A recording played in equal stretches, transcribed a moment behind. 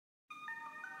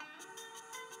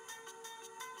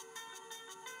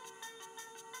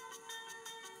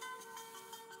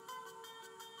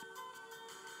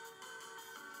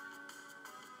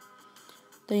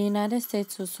The United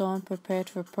States was so unprepared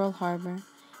for Pearl Harbor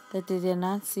that they did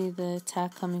not see the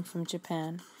attack coming from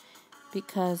Japan,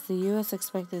 because the U.S.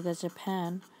 expected that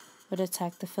Japan would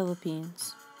attack the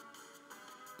Philippines.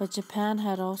 But Japan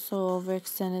had also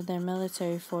overextended their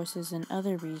military forces in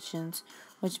other regions,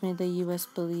 which made the U.S.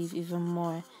 believe even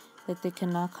more that they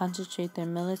could not concentrate their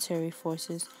military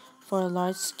forces for a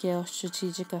large-scale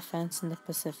strategic offense in the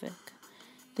Pacific.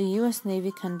 The U.S.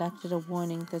 Navy conducted a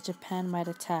warning that Japan might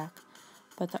attack,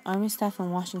 but the Army staff in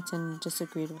Washington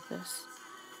disagreed with this.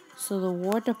 So the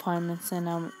War Department sent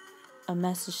out a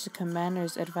message to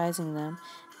commanders advising them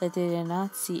that they did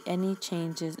not see any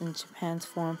changes in Japan's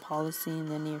foreign policy in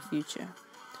the near future,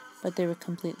 but they were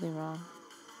completely wrong.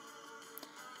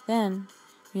 Then,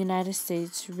 the United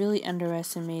States really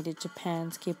underestimated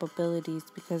Japan's capabilities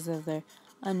because of their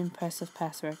unimpressive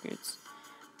past records.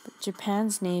 But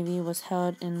Japan's navy was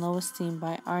held in low esteem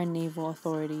by our naval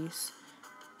authorities,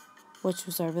 which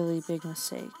was a really big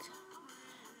mistake.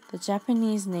 The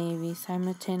Japanese Navy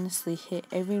simultaneously hit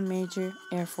every major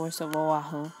air force of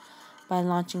Oahu by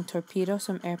launching torpedoes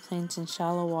from airplanes in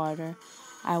shallow water,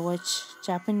 at which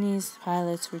Japanese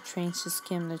pilots were trained to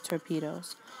skim the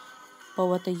torpedoes. But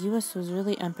what the U.S. was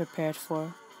really unprepared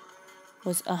for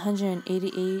was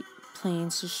 188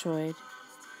 planes destroyed,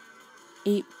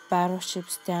 8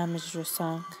 battleships damaged or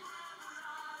sunk,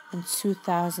 and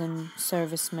 2,000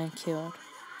 servicemen killed.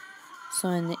 So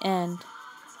in the end,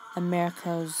 America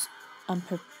was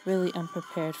really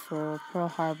unprepared for Pearl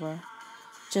Harbor,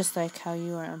 just like how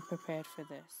you are unprepared for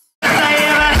this. I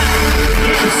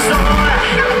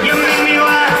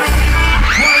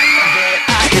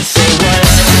could say